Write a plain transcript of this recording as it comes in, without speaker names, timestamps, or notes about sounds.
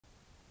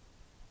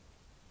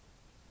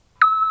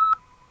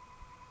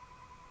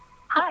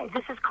Hi,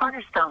 this is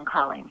Cornerstone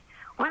calling.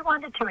 We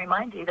wanted to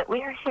remind you that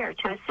we are here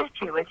to assist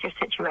you with your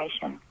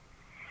situation.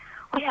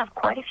 We have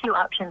quite a few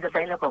options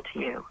available to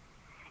you.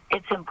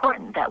 It's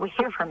important that we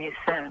hear from you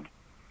soon.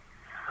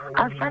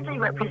 Our friendly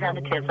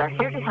representatives are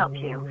here to help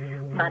you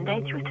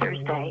Monday through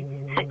Thursday,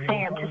 6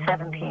 a.m. to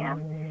 7 p.m.,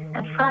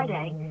 and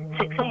Friday,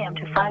 6 a.m.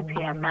 to 5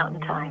 p.m.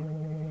 Mountain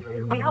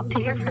Time. We hope to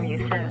hear from you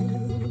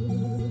soon.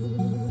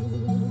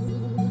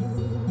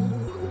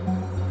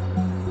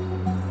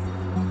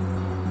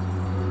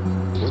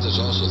 With us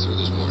also through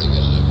this morning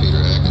is Peter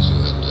Hackett,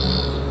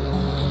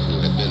 who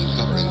had been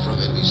covering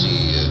from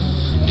NBC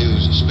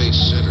News Space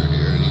Center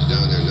here, and he's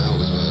down there now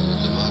with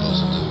the models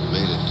of the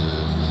mated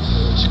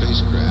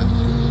spacecraft.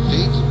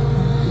 Pete,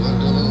 you want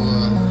to do a little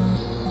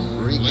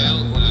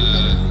recap? Well,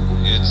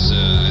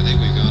 I think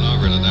we've gone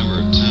over it a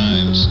number of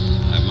times.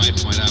 I might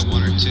point out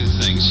one or two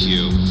things,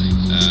 Hugh.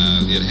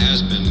 It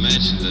has been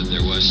mentioned that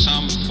there was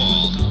some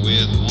fault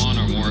with one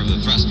or more of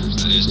the thrusters.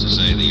 That is to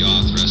say, the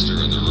yaw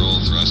thruster or the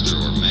roll thruster,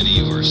 or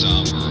many, or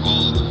some, or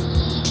all of them.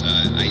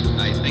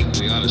 I think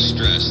we ought to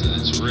stress that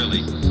it's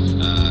really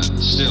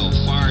still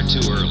far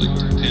too early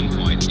to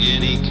pinpoint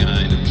any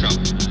kind of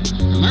trouble.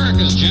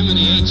 America's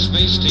Gemini 8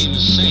 space team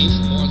is safe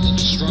aboard the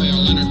destroyer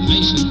Leonard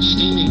Mason,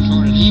 steaming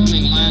toward an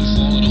evening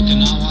landfall at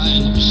Okinawa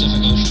in the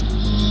Pacific Ocean.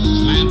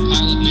 Command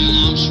pilot Neil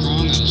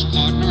Armstrong and his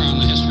partner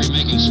on the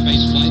history-making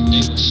spaceflight,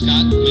 David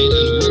Scott, made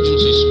an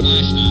emergency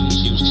splashdown, as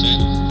Hugh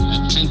said,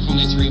 at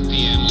 10:23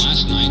 p.m.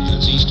 last night,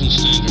 that's Eastern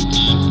Standard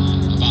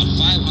Time, about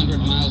 500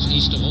 miles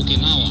east of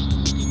Okinawa.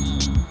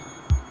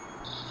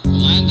 The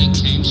landing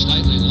came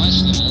slightly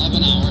less than 11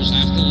 hours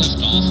after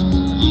liftoff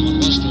on what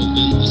was to have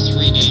been a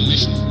 3-day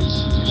mission.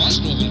 It was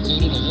to have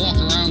included a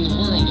walk around the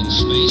world in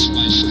space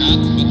by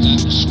Scott, but that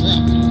was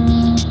scrubbed.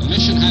 The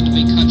mission had to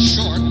be cut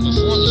short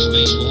before the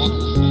spacewalk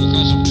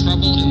because of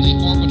trouble in the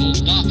orbital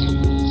docking.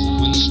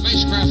 When the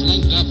spacecraft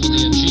linked up with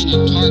the Agena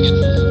target,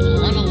 a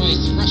runaway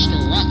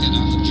thruster rocket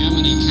on the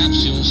Gemini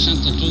capsule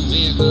sent the two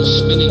vehicles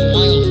spinning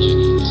wildly.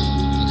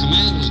 The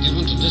command was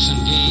given to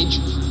disengage,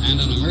 and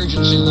an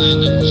emergency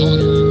landing was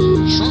ordered.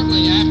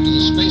 Shortly after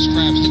the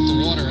spacecraft hit the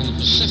water in the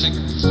Pacific,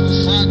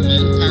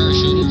 frogmen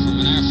parachuted from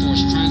an Air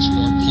Force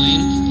transport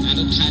plane and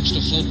attached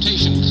a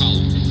flotation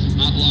column.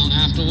 Not long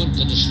afterward,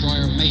 the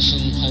destroyer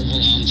Mason hove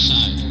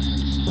alongside.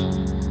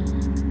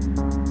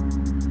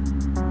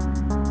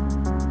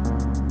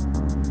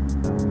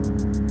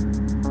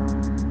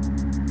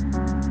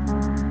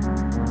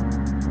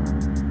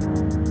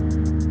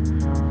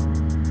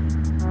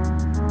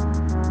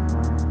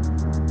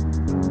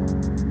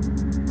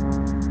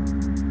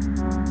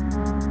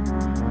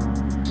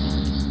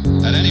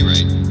 At any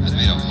rate, it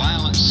made a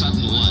violent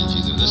sudden lunge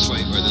either this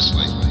way or this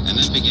way, and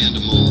then began to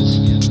move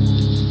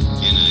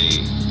in a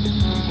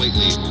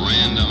completely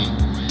random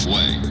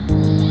way.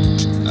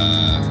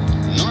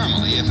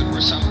 Normally, if it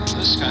were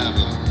this kind of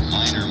a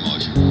minor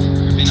motion,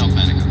 there'd be no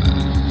panic about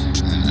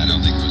it. And I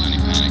don't think there was any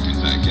panic, in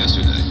fact,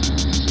 yesterday.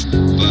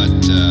 But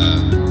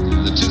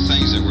the two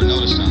things that were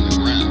noticed on the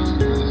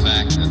ground were the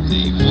fact that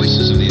the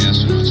voices of the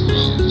astronauts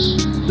rose,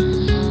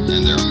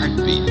 and their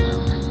heartbeat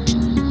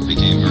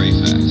became very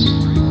fast.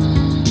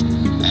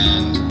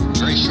 And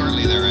very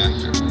shortly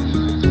thereafter,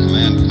 the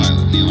command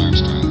pilot, Neil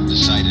Armstrong,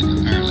 decided,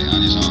 apparently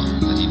on his own,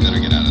 that he better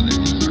get out of there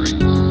in a hurry.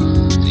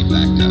 And he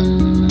backed up.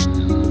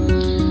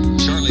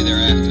 Shortly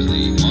thereafter,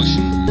 the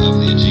motion of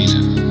the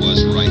Agena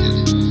was righted,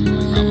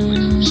 probably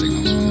from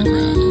signals from the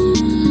ground.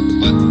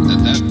 But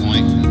at that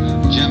point,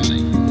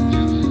 Gemini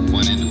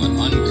went into an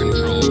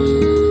uncontrolled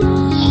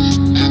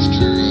motion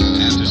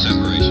after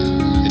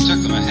separation. It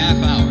took them a half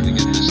hour to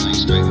get this thing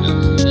straightened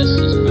up. This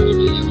is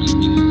probably the only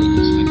thing we can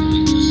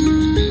speculate with a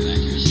certain degree of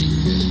accuracy.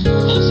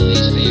 Both of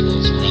these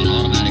vehicles were on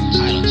automatic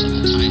pilots at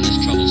the time this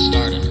trouble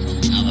started.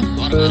 Now the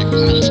automatic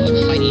pilots would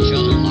fight each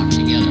other locked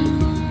together.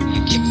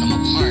 You kick them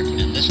apart,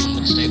 and this one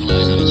would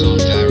stabilize on its own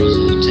gyros,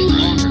 and it would take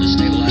longer to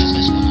stabilize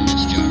this one on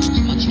its gyros,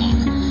 much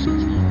longer.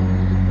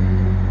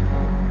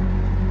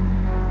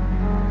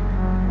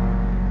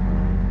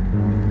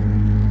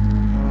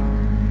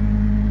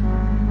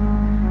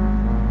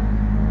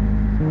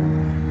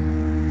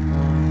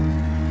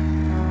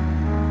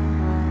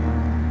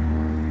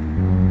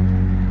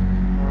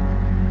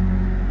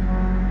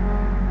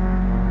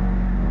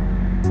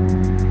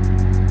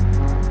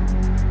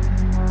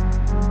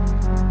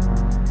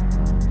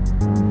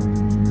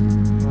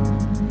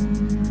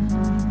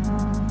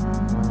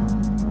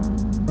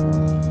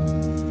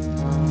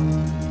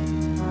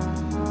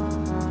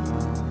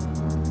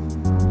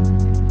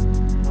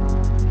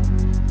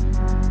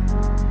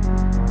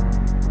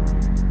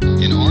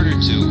 In order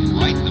to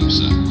right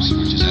themselves,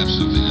 which is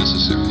absolutely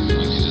necessary, you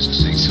can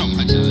just take so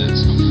much of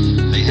this,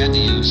 they had to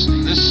use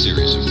this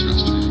series of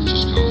thrusters, which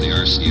is called the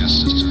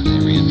Siestas, or the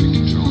re-entry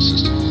control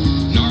system.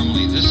 Normally,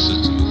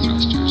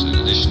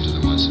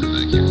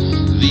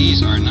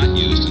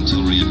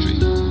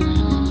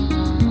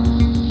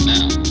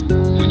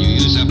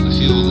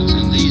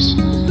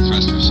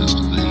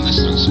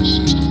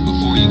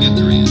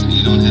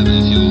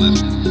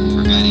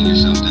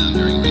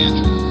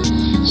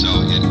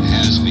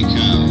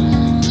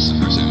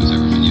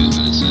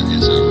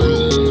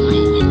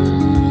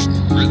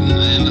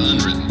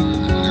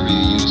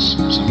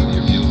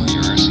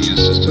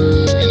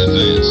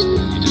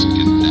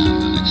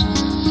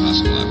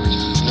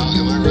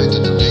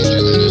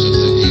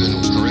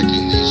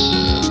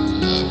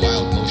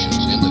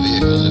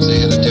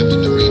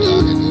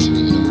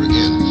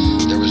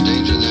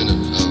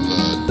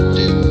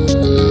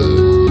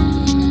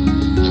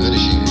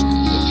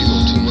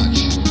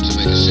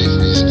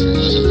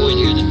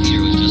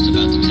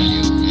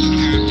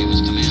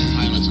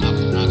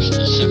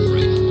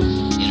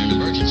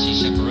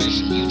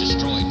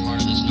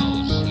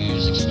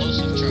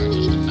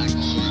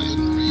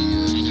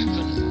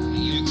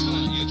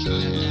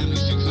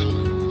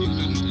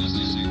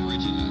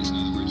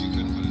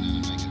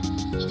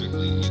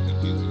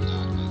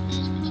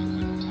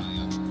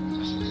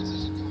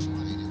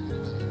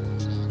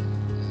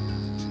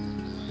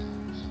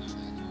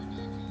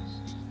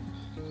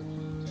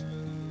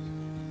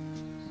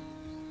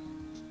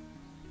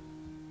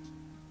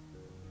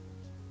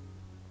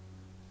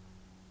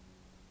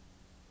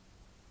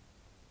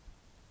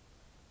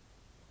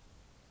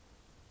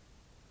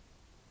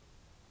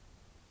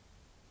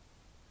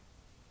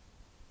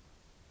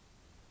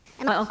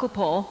 And my Uncle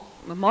Paul,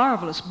 a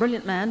marvelous,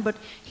 brilliant man, but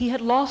he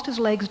had lost his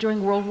legs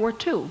during World War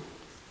II.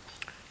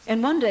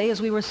 And one day,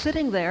 as we were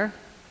sitting there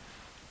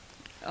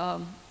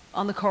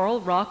on the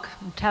Coral Rock,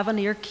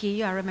 Tavernier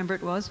Key, I remember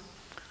it was,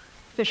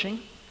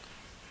 fishing,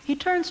 he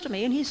turns to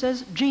me and he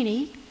says,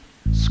 "Jeannie,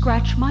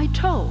 scratch my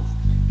toe."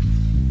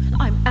 And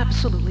I'm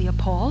absolutely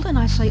appalled, and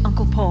I say,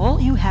 "Uncle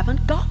Paul, you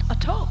haven't got a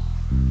toe."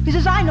 He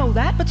says, "I know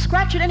that, but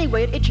scratch it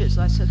anyway, it itches."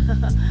 I said,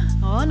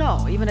 "Oh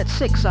no, even at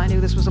 6 I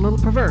knew this was a little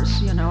perverse,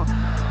 you know."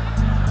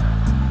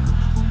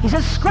 He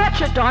says,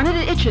 "Scratch it, darn it,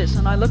 it itches."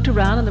 And I looked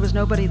around and there was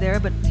nobody there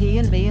but he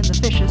and me and the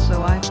fishes,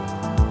 so I,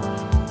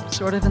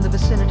 sort of in the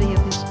vicinity of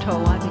his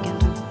toe, I began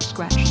to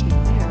scratch the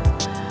air.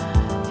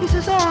 He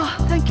says, "Oh,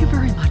 thank you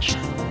very much."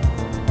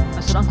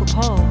 I said, "Uncle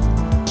Paul,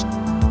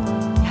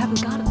 you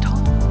haven't got a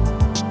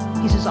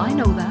toe." He says, "I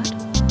know that,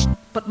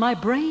 but my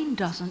brain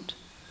doesn't.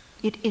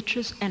 It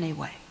itches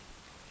anyway."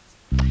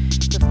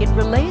 It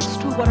relates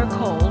to what are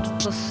called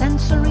the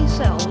sensory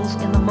cells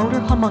in the motor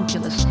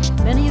homunculus.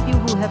 Many of you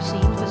who have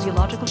seen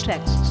physiological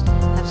texts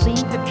have seen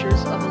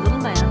pictures of a little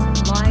man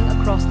lying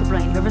across the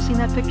brain. Have you ever seen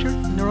that picture,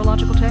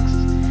 neurological texts?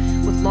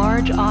 With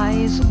large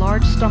eyes,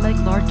 large stomach,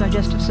 large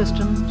digestive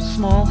system,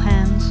 small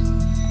hands.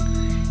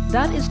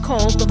 That is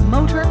called the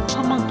motor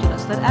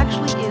homunculus. That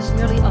actually is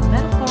merely a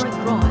metaphoric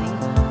drawing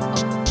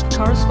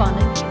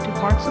corresponding to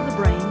parts of the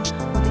brain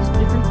where these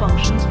different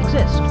functions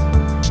exist.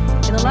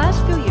 In the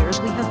last few years,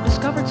 we have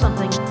discovered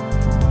something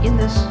in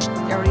this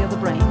area of the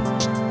brain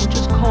which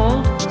is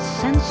called the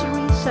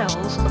sensory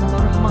cells of the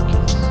motor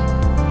homunculus.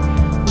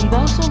 We've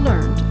also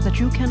learned that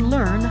you can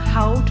learn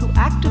how to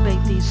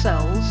activate these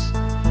cells,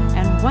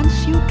 and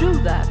once you do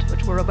that,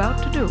 which we're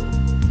about to do,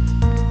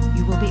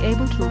 you will be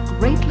able to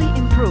greatly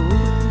improve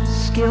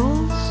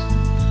skills,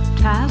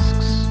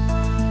 tasks,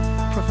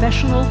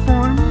 professional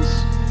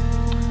forms,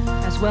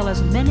 as well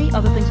as many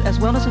other things, as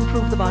well as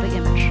improve the body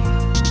image.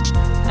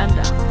 And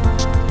down.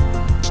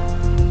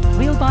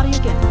 Wheel body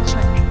again,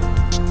 stretch.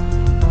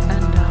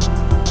 And down.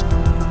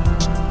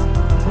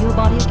 Wheel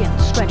body again,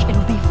 stretch.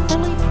 And be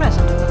fully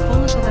present in the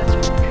fullness of that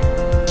stretch.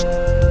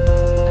 And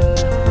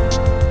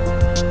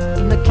down.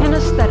 In the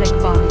kinesthetic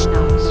body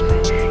now,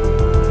 stretch.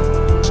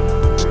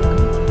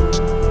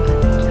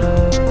 And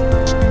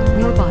down.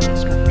 Wheel body,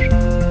 stretch.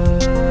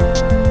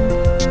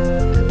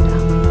 And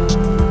down.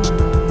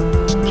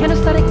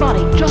 Kinesthetic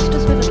body, just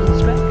as vividly,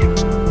 stretch.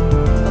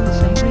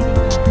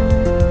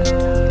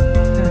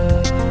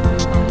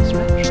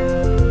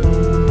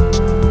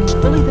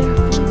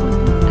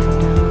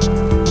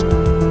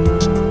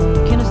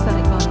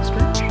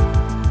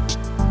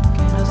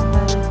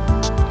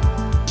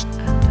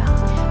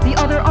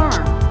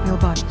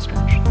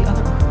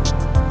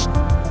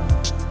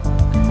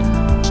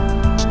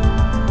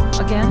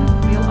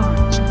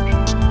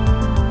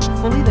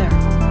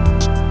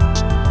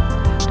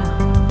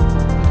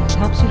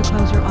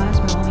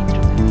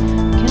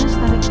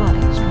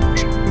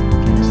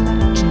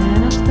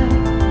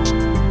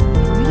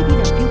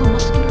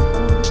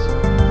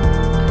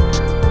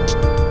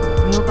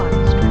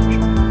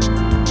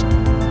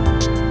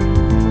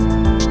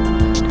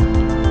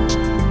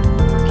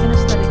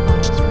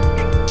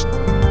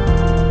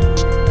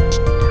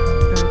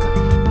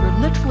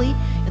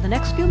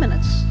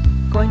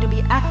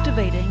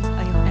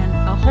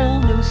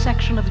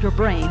 Of your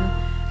brain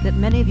that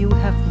many of you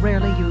have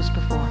rarely used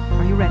before.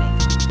 Are you ready?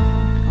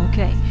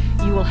 Okay.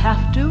 You will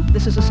have to,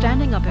 this is a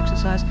standing up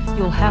exercise,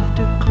 you'll have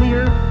to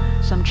clear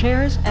some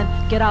chairs and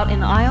get out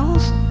in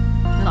aisles,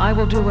 and I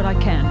will do what I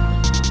can.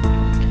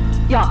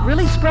 Yeah,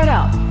 really spread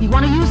out. You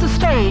want to use the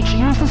stage,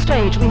 use the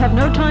stage. We have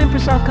no time for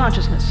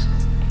self-consciousness.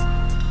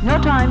 No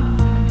time.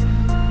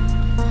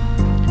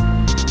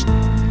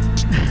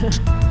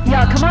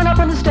 Yeah, come on up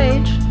on the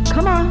stage.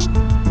 Come on.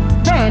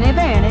 Vanny,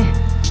 Vanny.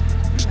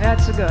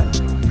 That's good.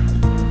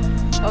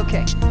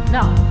 Okay,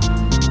 now,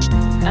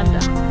 and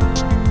down.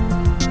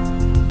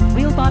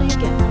 Wheel body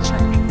again,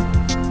 stretch.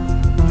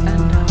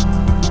 And down.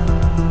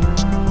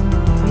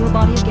 Wheel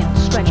body again,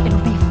 stretch.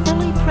 And be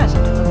fully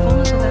present in the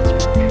fullness of that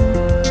stretch.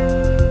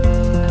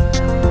 And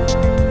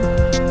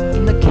down.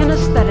 In the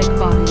kinesthetic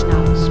body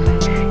now,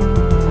 stretch. And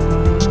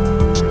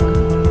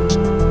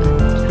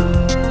down.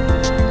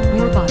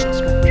 Wheel body,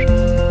 stretch.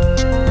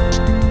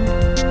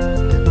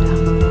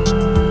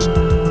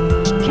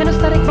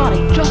 Kinesthetic body,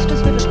 just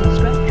as vividly,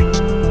 stretch.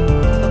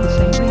 Of the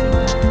same breathing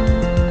pattern.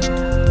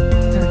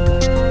 Very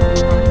good.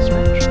 Whole body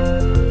stretch.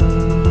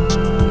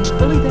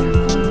 Fully there,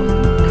 fully.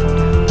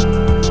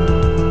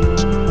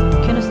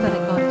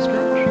 Kinesthetic body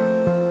stretch.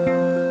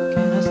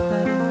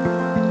 Kinesthetic.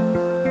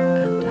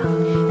 And down.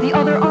 The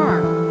other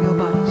arm, wheel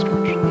body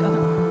stretch. The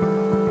other arm.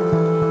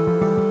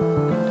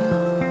 And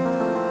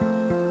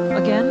down.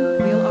 Again,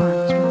 wheel arm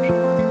stretch.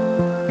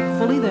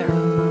 Fully there.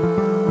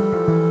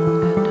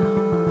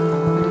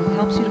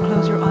 Helps you to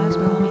close your eyes,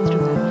 by all means do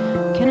that.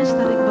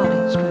 Kinesthetic body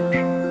stretch.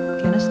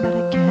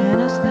 Kinesthetic,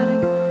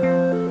 kinesthetic.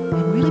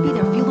 And really be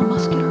there. Feel the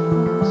muscular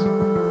forms.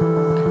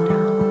 And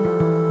down.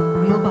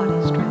 Real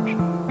body stretch.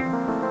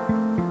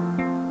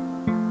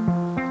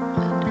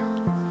 And down.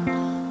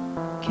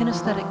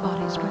 Kinesthetic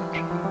body stretch.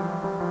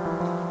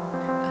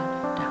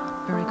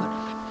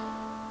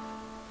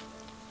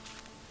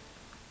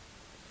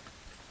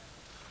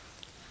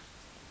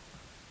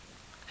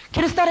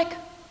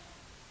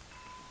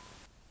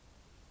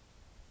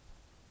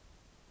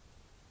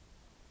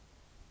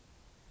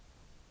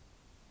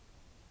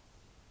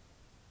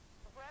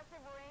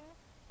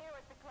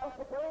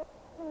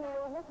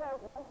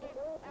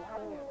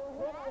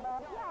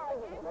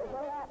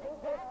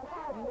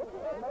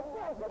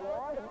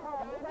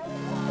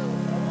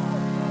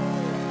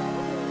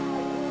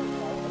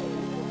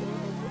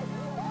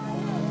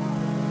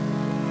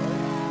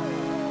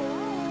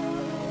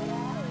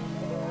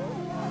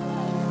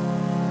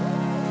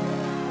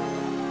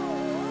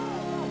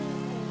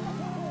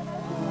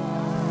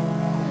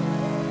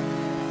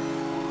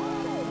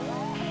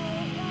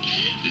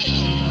 This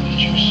is the one that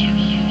you serve.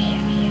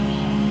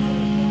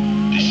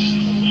 This is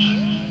the one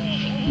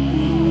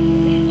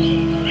you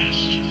call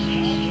master,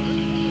 friend.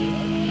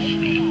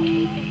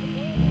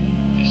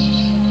 This is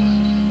the one.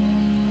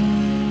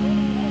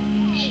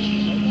 This is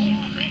the one you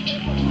pray to.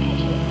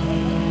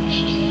 This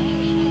is the one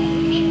who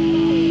holds you.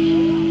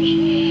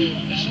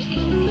 This is the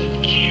one that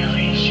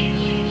carries you.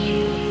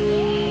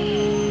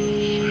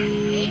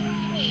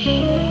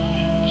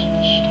 Fire,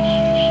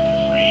 storms,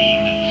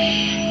 rain.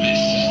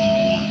 This is the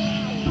one.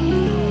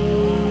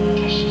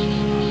 This is the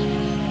one.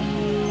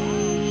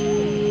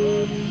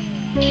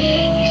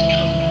 He's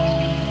coming,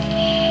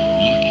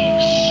 looking,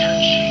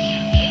 searching.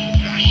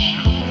 I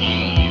shall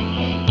follow you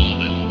all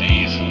the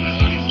days of my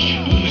life.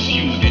 Choose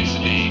you this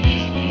day,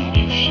 whom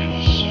you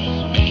shall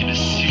serve. Make a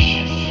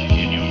decision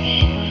in your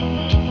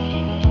heart.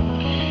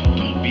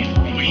 Don't be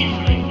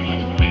wavering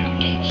like a man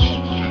tossed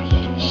about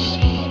the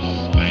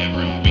sea by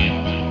every wind,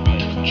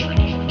 doctrine,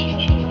 and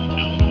teaching.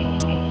 No,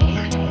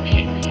 lack of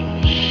pity.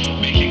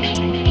 Make it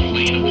come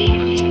plain upon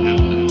us now.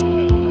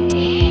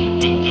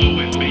 But though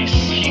it may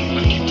seem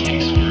like it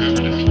takes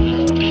forever to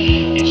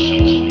fulfill, it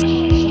shall come in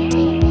this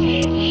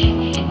day.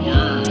 The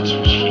words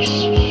which he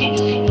spoke,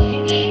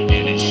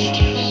 and is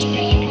still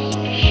speaking,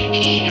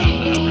 shall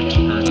not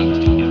return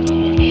unto him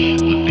void,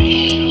 but they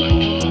shall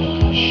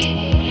accomplish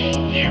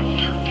their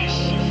purpose.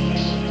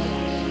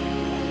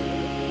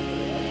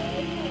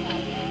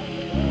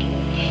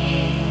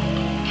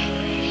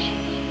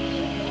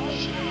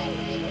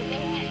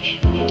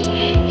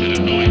 That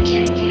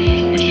anointing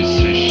which it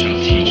says shall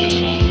teach us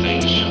all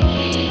things.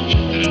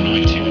 That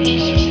anointing which it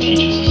says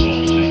teaches us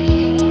all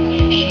things.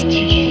 Shall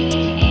teach you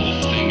all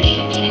things,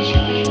 shall cause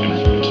you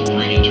to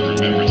bring into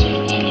remembrance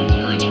all the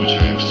words which I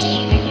have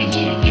spoken to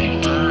you. They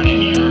burn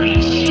and yearn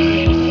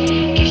inside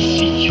to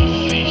seek your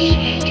face,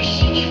 to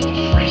seek your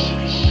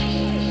presence.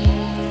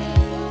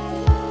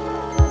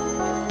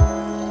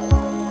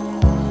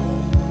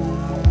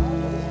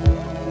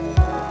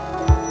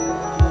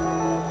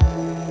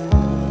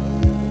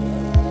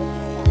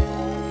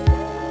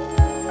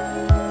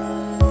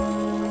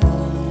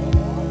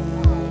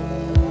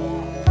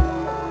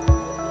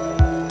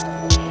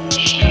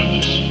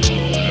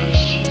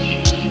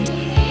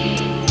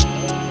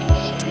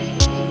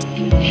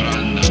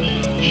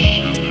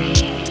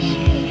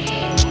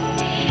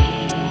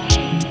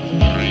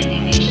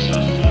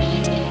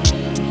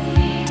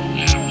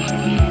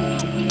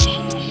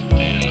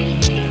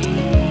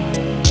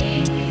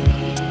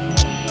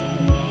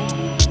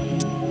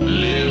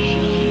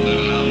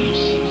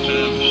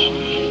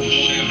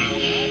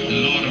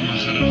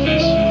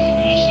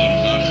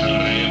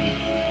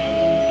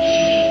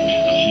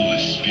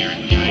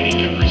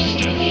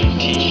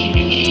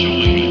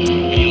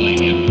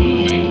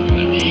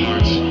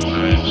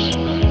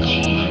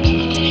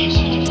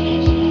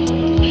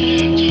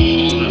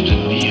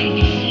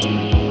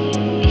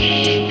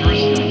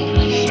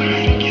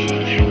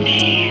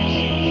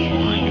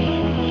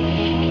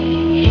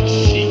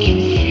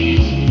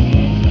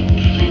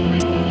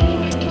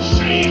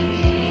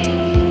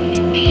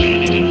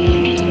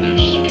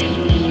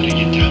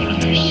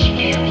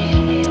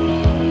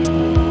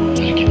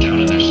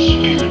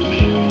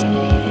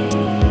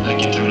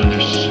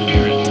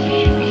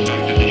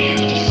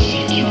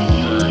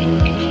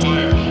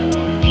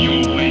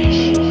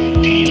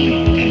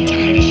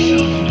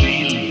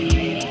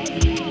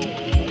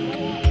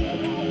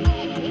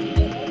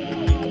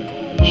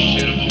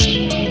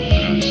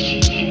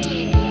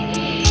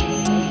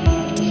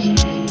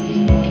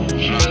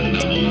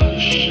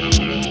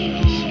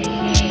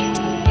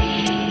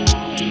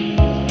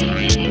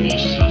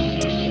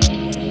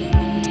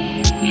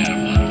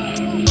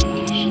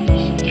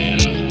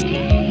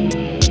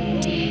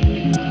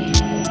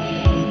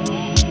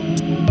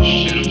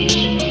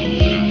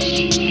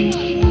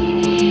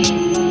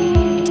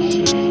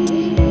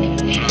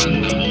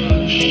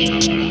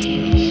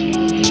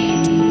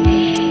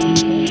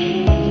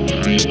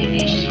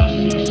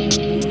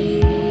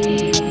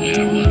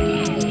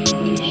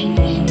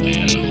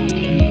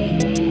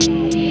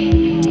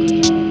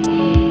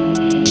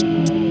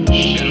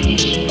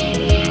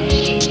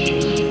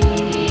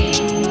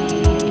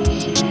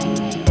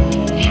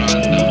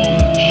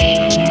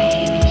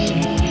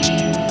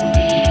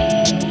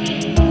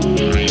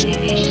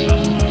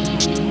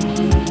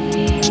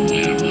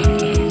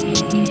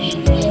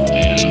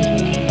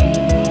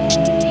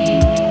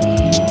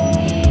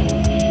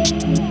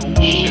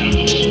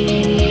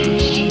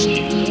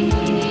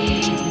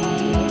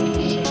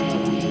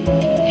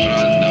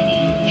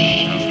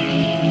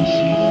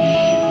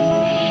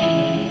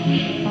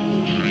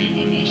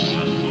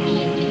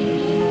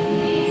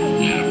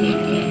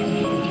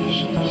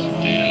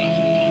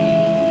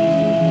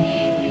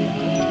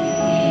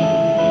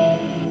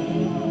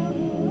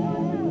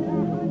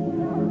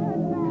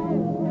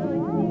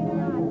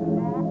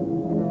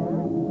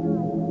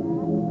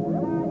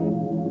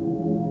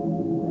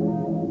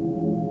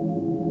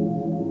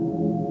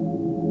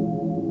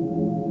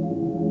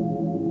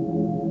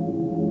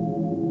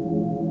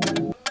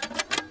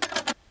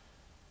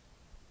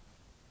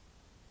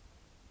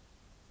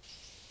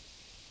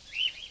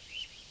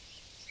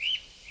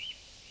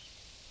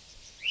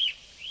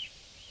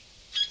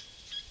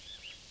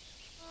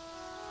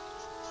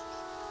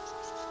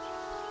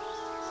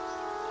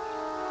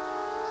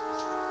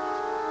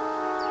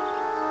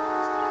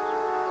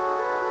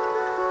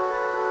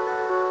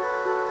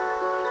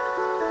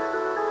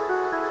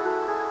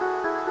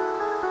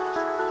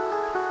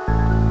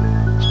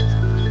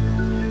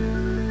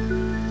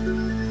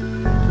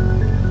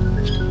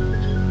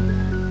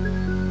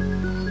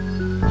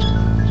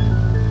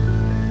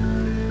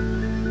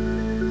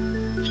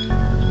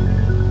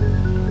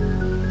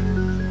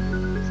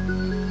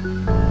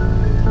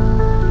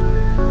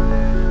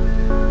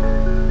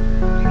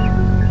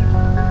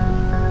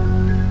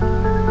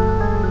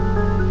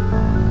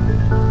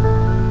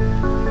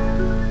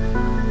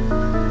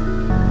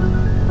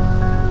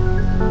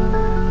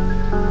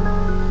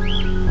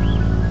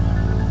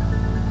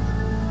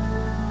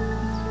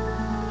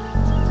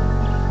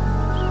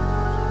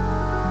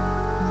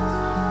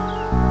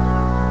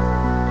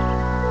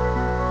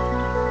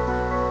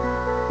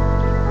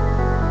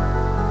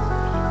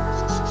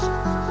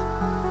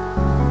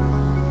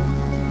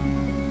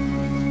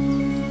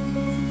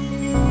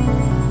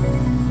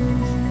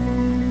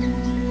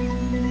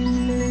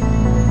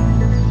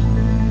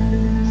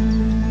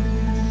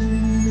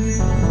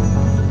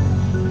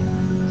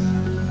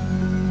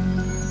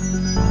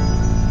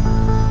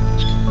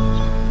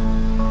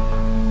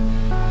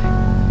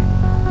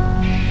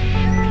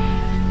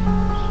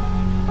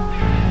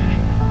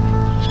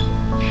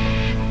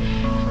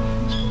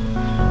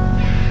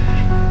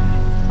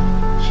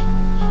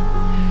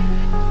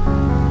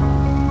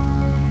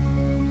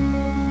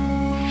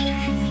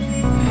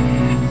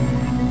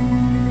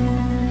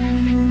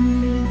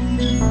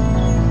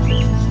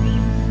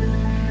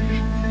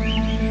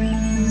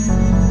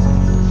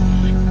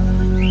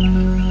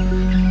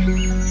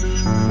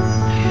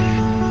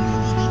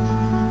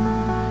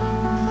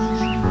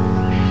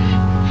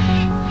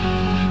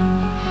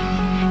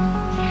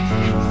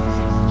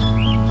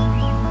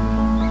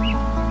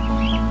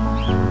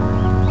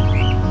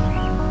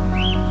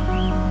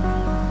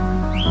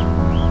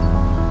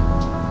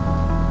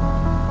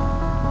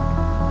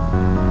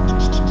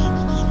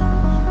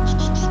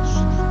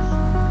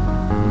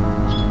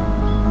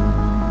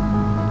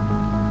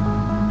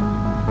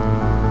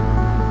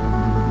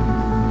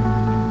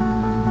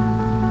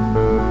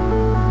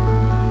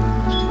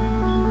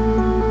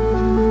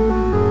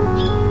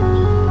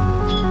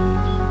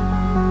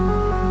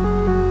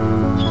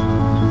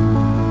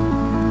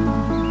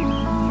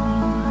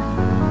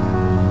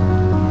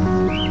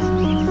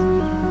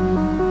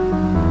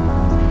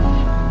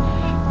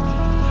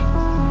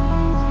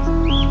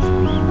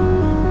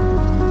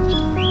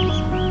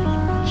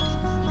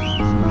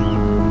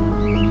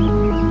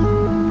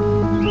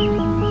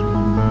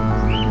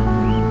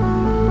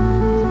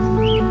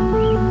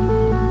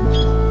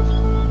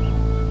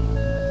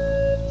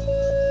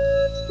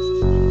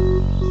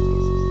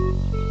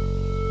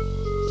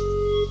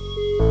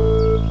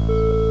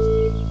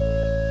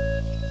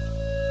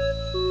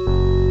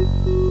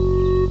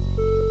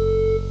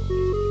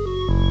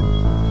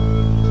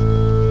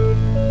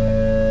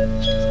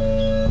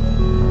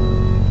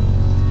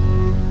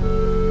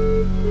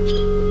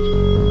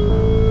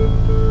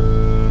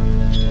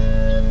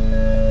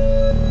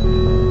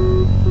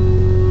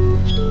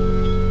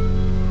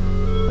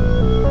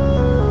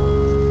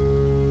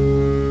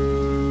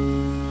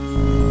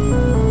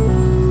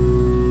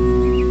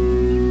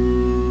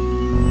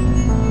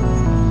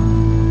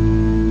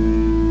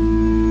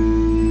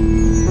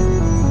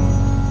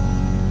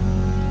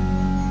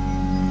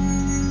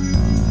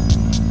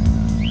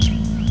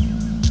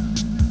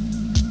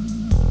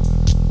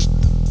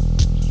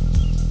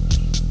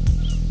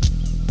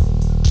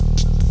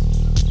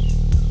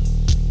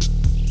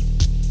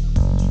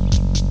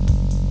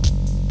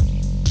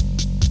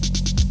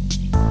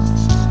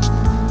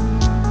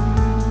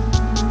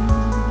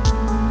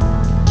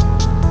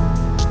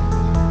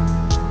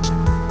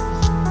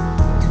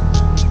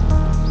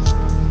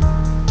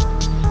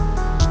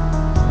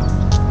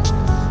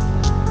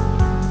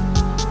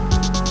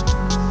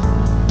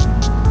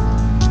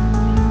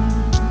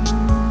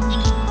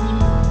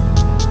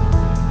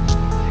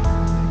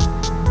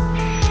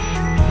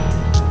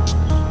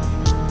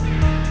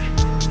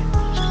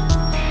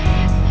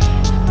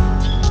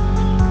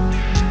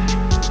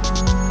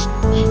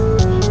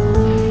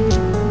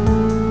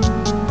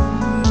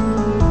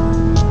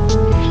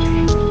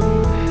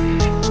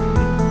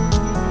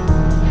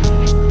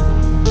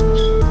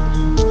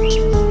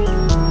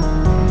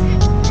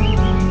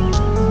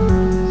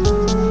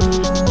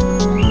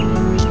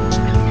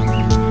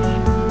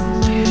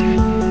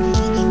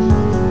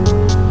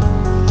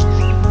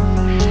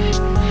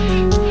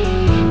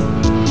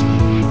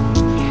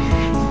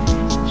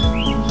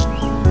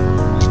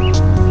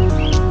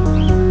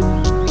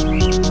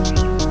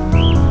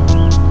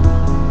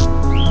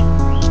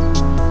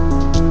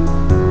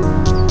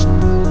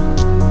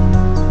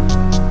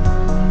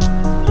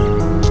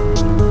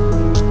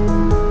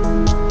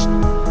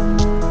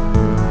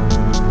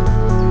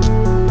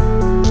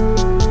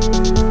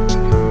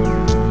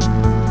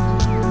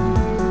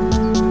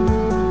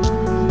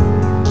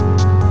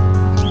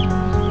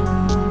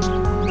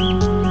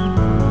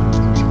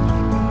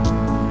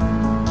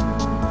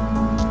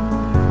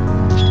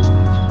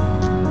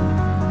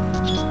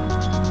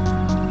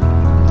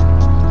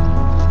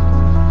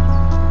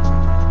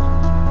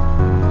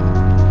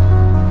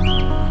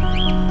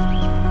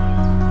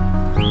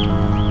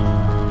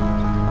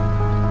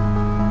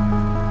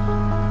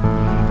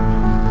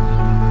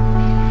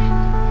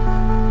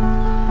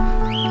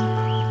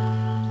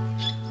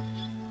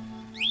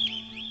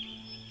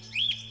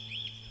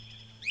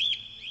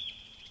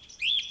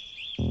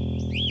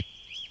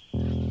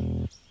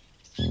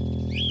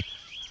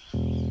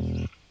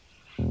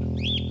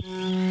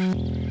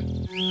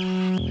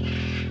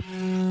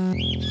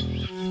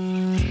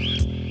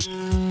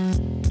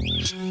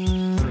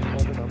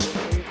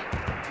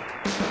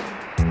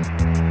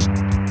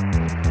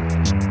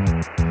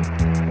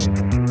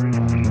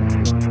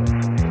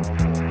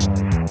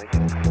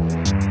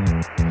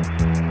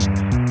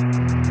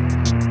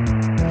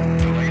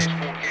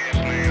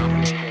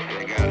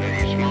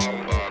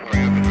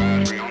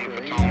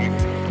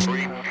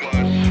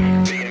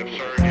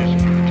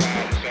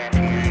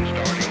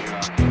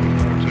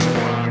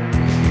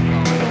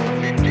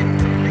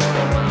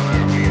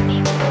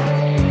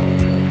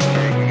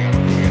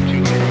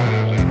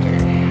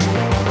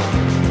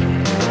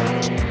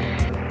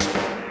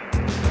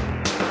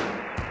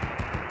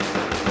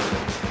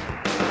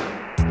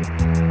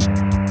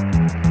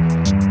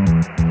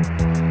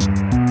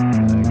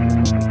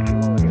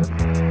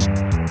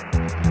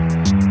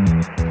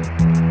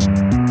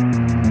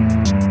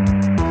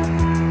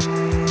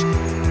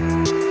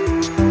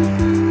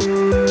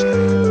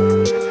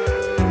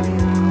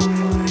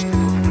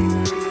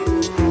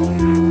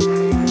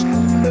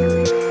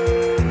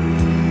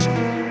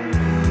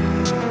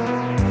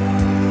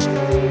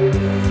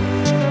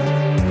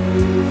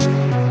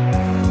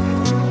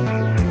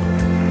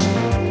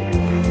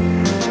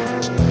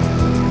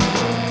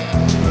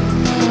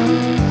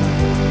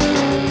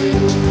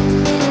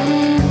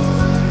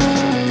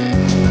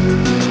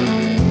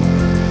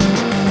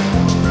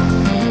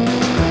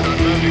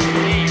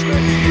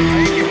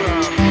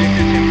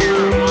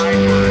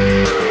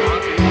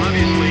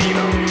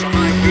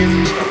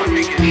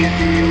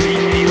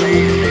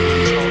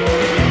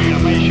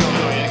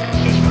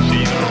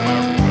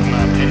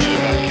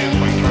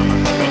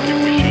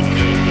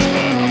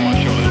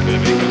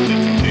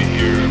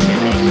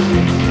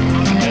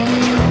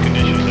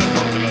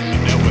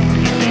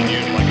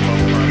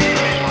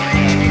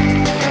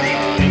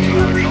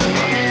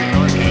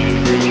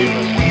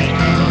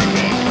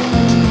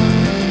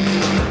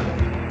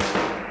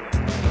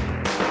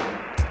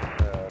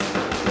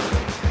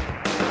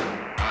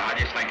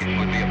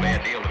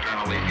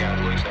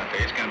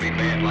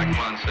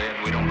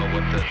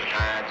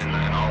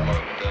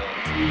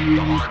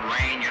 the hard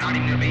rain, you're not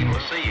even going to be able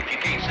to see. If you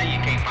can't see, you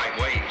can't fight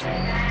waves.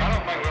 I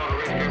don't think we're on the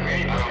risk of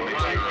any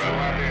regardless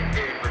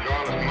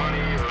of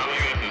money or... I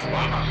think this is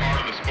part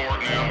of the sport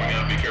now. We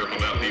got to be careful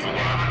about people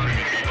driving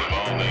and people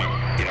involved in.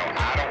 You know,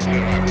 I don't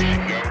feel like we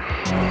should go.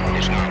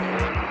 It's not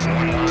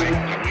one line.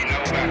 We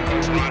know about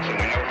cold fronts and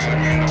we know how to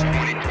handle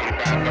 20,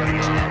 25, 30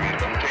 mile hour winds.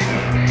 But I'm telling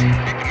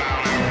you, 50 mile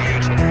an hour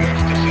winds with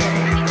gusts to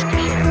 70s, what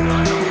they're saying.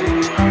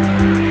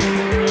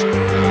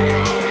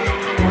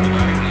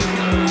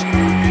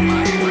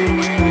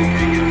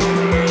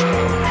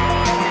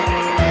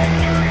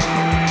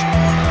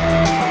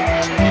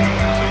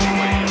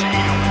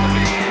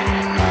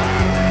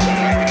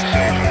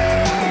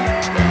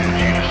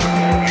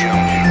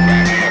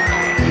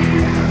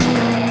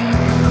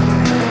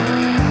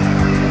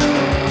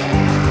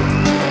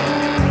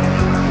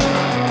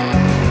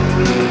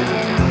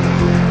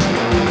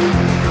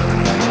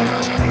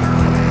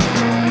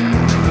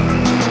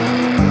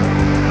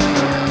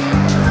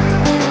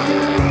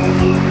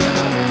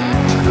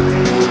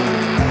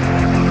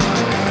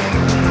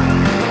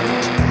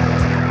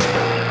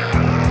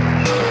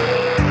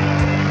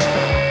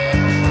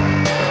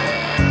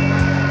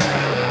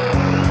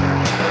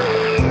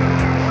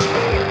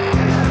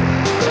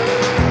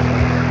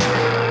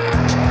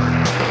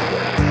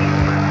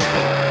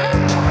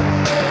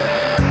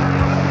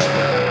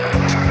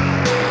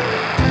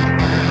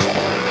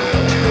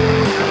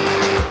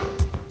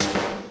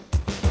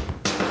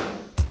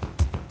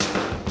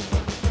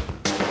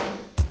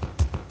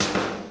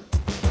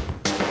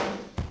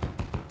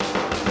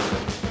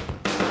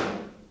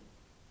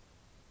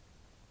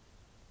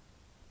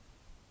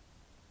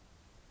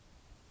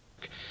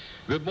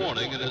 Good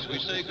morning, and as we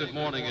say good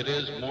morning, it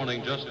is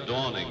morning just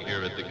dawning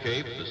here at the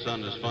Cape. The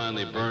sun has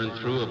finally burned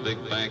through a big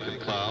bank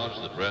of clouds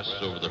that rests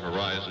over the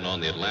horizon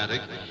on the Atlantic.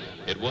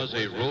 It was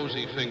a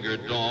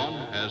rosy-fingered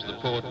dawn, as the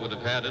poet would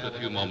have had it a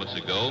few moments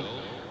ago.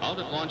 Out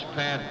at Launch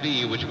Pad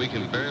B, which we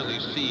can barely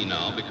see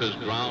now because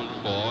ground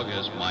fog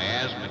has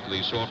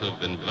miasmically sort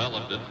of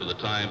enveloped it for the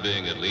time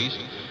being at least.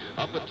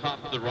 Up atop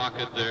the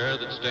rocket there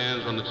that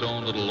stands on its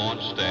own little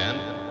launch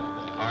stand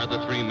are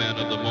the three men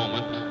of the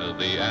moment,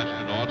 the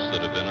astronauts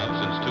that have been up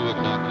since 2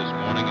 o'clock this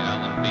morning,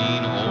 Alan Bean,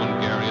 Owen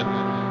Garriott,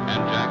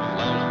 and Jack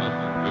Klausman,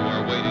 who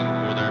are waiting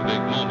for their big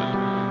moment.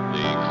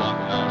 The clock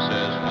now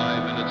says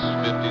 5 minutes,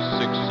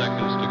 56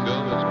 seconds to go.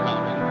 It's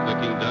counting,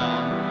 clicking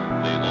down.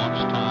 The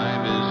launch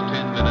time is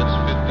 10 minutes,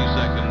 50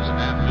 seconds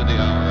after the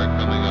hour,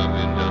 coming up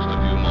in just a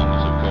few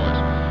moments, of course.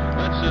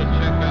 Let's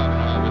check out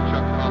now with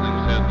Chuck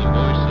Hollingshead, the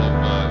voice of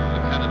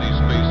the Kennedy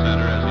Space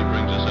Center, as he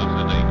brings us up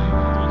to date.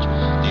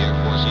 The Air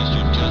Force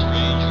Eastern Test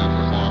Range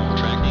performed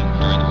tracking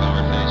during the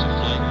power phase of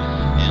flight,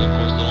 and of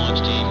course the launch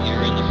team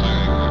here in the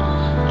firing room,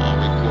 all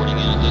reporting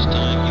in at this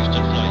time.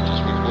 Houston Flight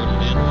just reported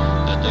in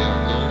that they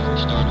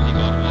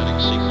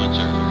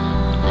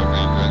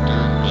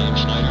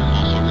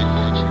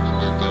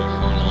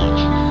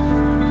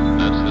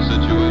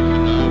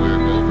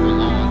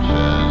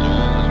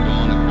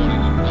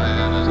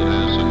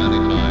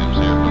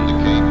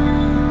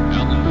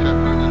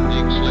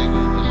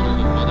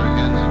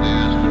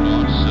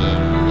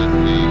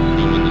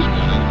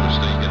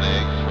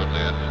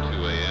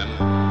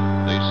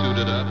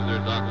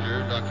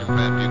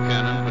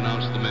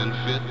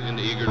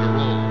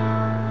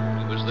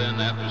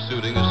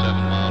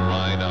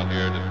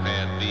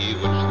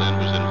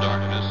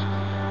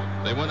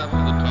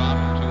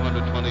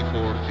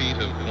feet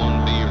of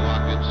 1B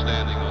rocket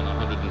standing on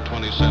 127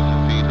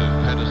 feet of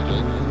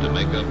pedestal to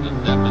make up the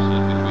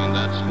deficit between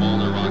that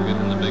smaller rocket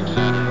and the big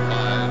Saturn V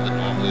that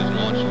normally is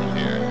launched from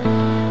here.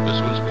 This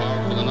one's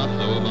powerful enough,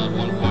 though, about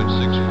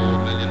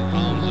 1.64 million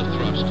pounds of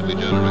thrust to be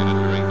generated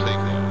during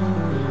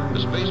takeoff.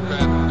 The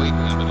spacecraft weight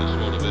limit is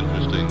sort of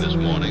interesting this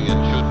morning. It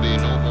should be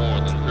no more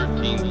than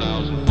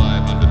 13,500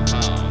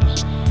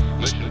 pounds.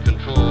 Mission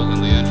control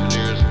and the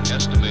engineers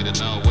estimate it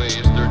now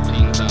weighs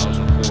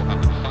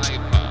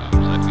 13,405 pounds.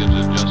 That gives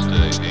it just a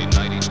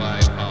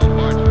 95-pound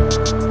margin.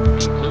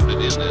 Included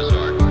in this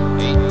are 8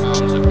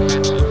 pounds of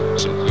catsup,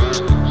 some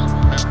garlic, some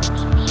pepper,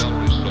 some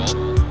celery salt,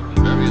 and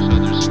various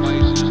other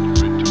spices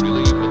to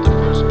relieve what the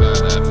first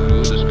Skylab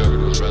crew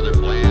discovered was rather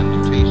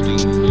bland-tasting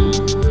food.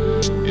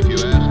 If you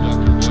ask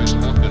Dr. Royce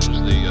Hawkins,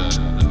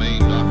 the main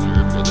doctor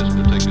for this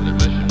particular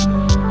mission,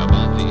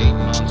 about the 8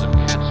 pounds of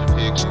catsup,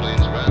 he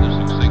explains rather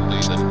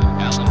succinctly that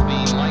Alan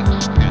Bean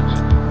likes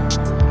catsup.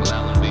 Well,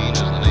 Alan Bean is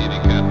the Navy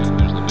captain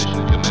who's the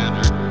mission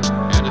commander,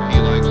 and if he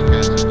likes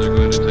catsup, they're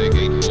going to take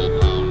 8 full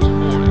pounds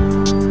for him.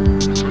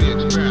 3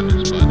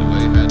 experiments, by the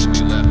way, had to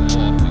be left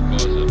off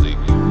because of the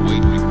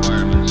weight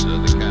requirements of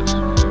the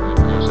catsup. Of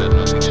course, had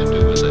nothing to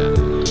do with that.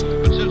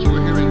 But since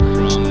we're hearing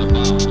from and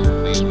about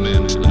these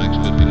men for the next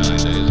 59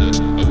 days,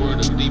 a word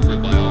of deeper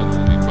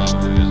biography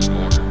probably is in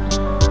order.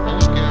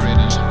 Owen Garrett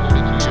is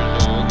 42 years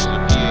old. He's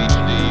a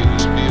PhD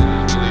whose field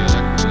is really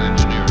electrical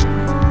engineering.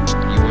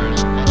 He wears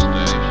a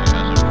mustache. He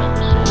has a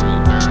professorial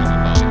bearing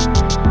about him.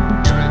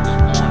 Garrett was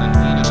born in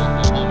Enid,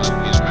 Oklahoma.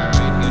 He's married.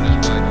 He and his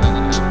wife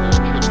Helen have 4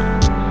 children.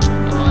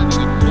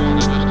 Arriving in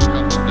Florida just a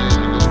couple of days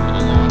ago for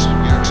the launch,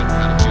 Garrett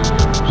had a few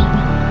words.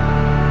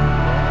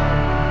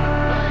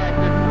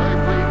 Very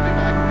pleased to be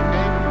back at the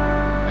Cape,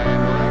 and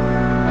we're on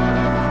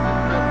this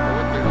trip for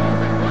which we've all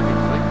been working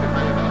sleep and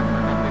very much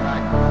for something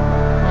like over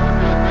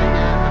 2 or 3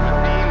 years as a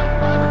team, and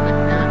 5 or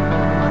 6 years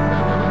total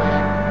myself. We're really anxious to get started with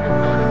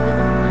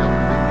it. We hope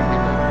to see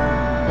people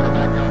put it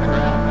back on the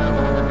ground in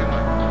a little bit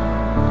too much.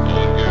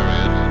 Owen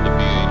Garrett, the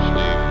PhD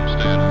from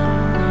Stanford.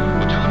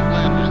 Well, John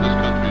Glenn was this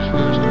country's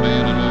first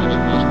man in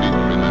orbit. Most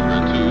people remember,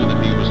 too, that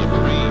he was a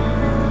Marine.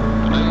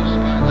 Today's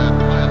Skylab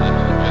pilot,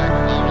 Jack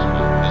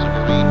Lausman, is a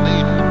Marine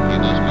Navy. He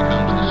thus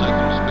becomes the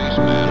second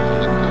spaceman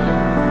from the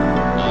Corps.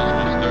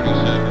 Lausman's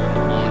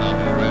 37, born out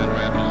in Grand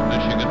Rapids,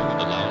 Michigan.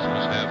 The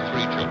Lausmans have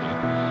 3 children.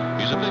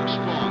 He's a big,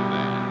 strong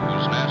man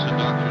whose NASA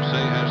doctors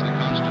say has the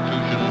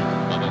constitution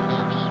of a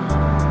horse.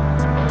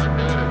 Well, we're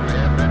doing it. We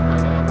have been for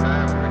a long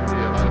time. We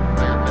see a lot of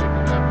player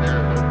faces out there,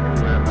 and those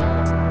who have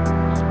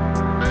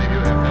many of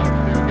you have helped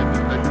to get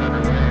this mission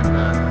underway,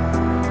 and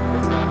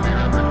we'll not be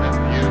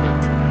representing you, but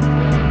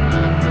we'll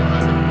have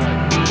a flight.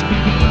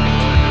 Looking forward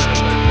to it, as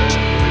I said,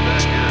 and we'll be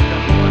back here in a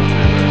couple of months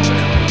to say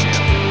hello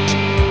again.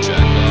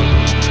 Jack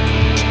Lausman,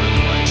 his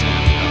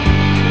right-hand side.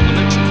 Well, the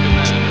mission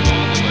commander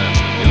on the left,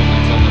 the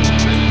only fellow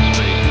who's been in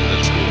space in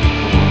this crew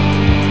before.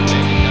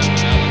 Navy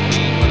Captain Alan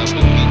Bean went up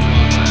with Pete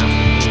Conrad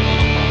and flew on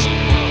Apollo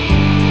 12.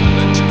 I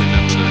bet you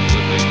remember their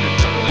good nature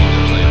chuckling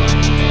as they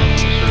hopped about on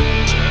the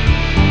surface there.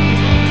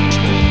 Well, it was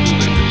cold too.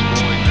 They were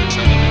destroying their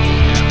television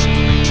cameras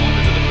when they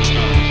pointed it at the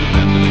sun, so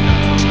after they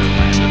got out, their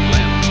landed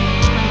lens.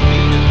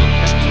 Bean is in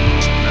Texas,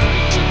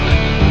 married to a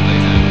technical. They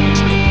have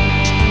 2 children.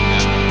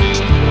 Captain Bean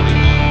is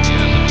 41. He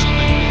has a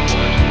distinguished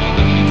voice, one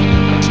that seems to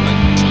cut right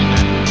through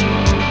Stanford.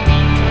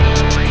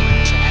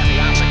 To have the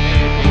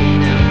opportunity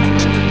to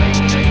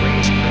participate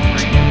greatly in the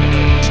training of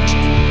the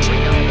we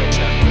know that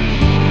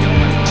you'll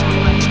have all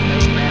left the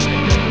spacecraft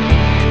and just we're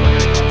going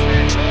to go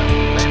there and look,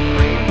 let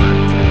free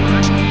first to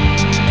work,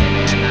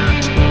 and then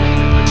we'll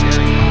leave the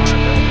steering car,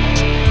 we'll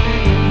hold,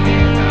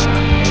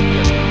 and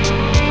just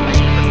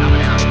thanks for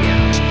coming out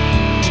again.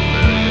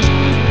 There he is,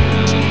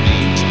 Alan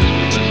Bean, is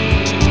with us,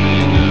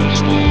 being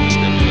small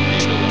distinction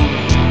people on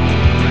the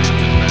Grand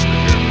Dispatcher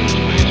Air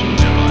Force Base when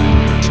they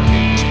arrived here at the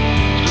Cape.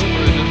 Still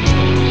very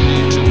difficult to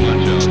see too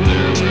much out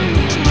there.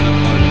 We're in a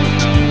partial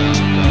countdown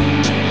down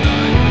to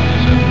 59,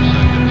 57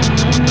 seconds.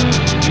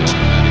 The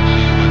automatic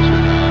sequencer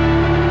now.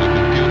 The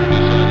computer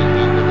decided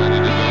when we're ready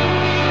to go.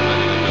 We're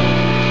ready to go.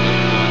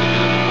 Let's try to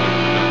get an order to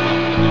jump up.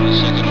 On the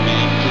second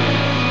man crew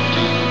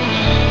to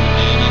land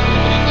in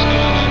orbiting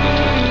Skylab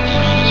return at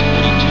T-minus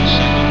 42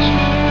 seconds.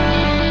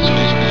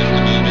 Spacecraft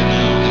commander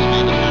now has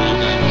made the final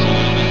guidance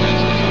line, and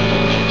that's the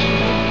final note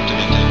to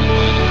be taken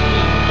by the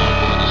crew on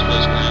board the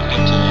spacecraft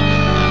until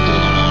after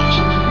the launch.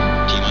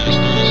 T-minus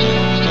 30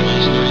 seconds,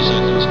 T-minus 30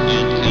 seconds,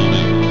 and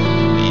counting.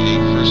 The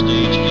 8 first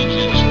stage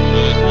engines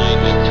will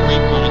ignite at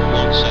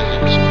 3.1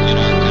 seconds in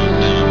our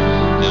countdown.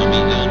 They'll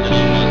be held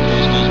down while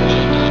thrusters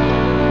build up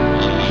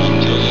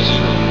until the 0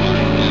 mark,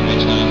 at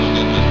which time we'll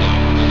get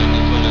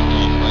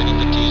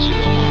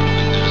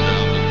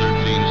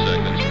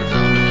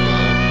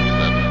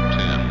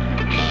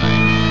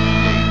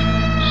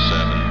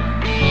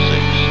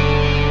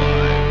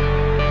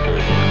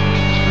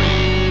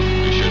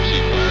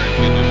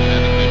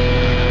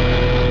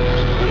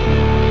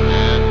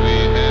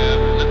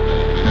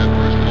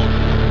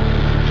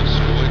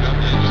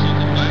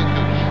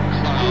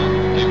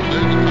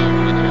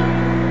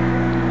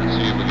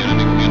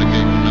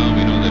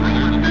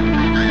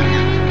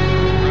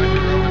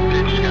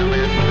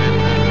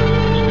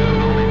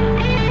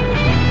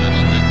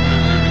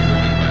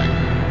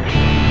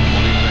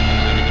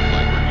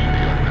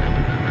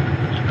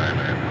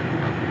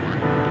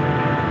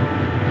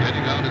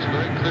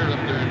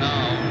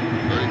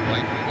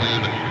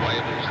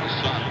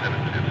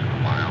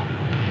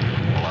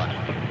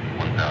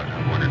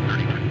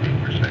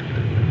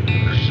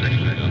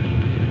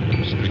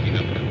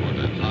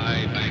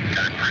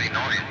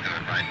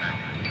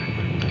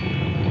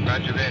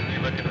Roger that.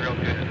 You're looking real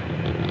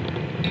good.